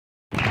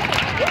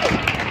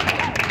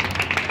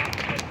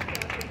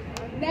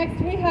Next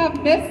we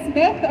have Miss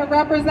Smith, a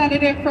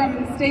representative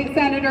from State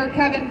Senator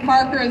Kevin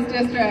Parker's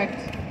district.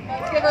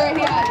 Let's give her a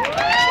hand.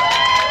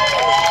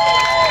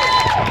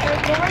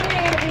 Good morning,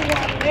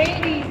 everyone.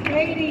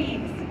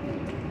 Ladies.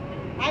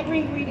 I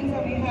bring greetings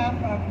on behalf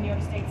of New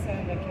York State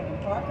Senator Kevin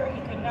Parker.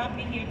 He could not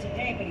be here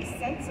today, but he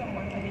sent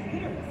someone with his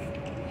uterus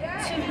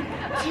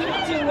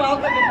to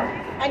welcome him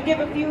and give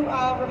a few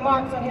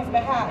remarks on his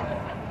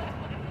behalf.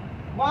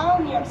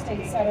 While New York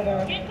State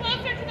Senator... Get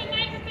closer to the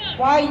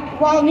microphone.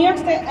 While New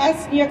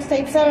York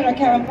State Senator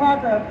Kevin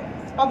Parker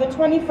of the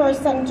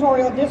 21st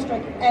Senatorial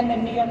District and the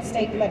New York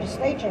State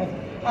Legislature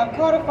have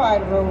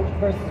codified Roe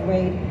versus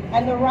Wade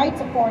and the rights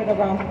afforded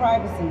around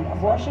privacy,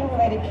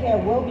 abortion-related care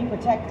will be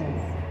protected.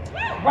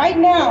 Right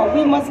now,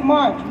 we must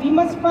march, we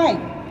must fight,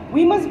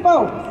 we must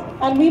vote,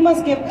 and we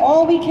must give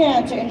all we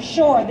can to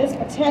ensure this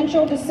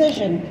potential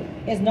decision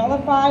is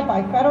nullified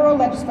by federal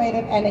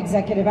legislative and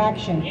executive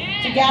action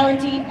to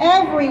guarantee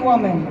every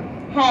woman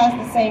has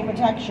the same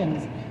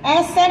protections.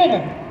 As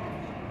Senator,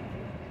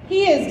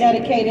 he is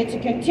dedicated to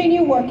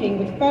continue working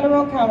with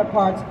federal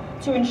counterparts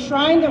to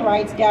enshrine the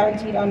rights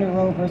guaranteed under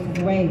Roe versus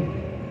Wade.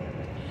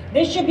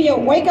 This should be a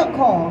wake-up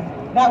call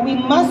that we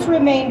must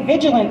remain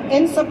vigilant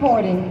in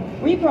supporting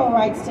repro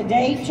rights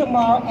today,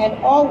 tomorrow, and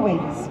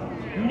always.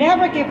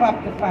 Never give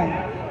up the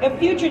fight. The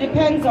future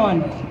depends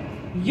on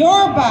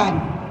your body,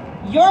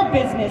 your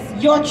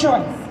business, your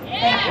choice.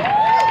 Thank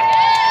you.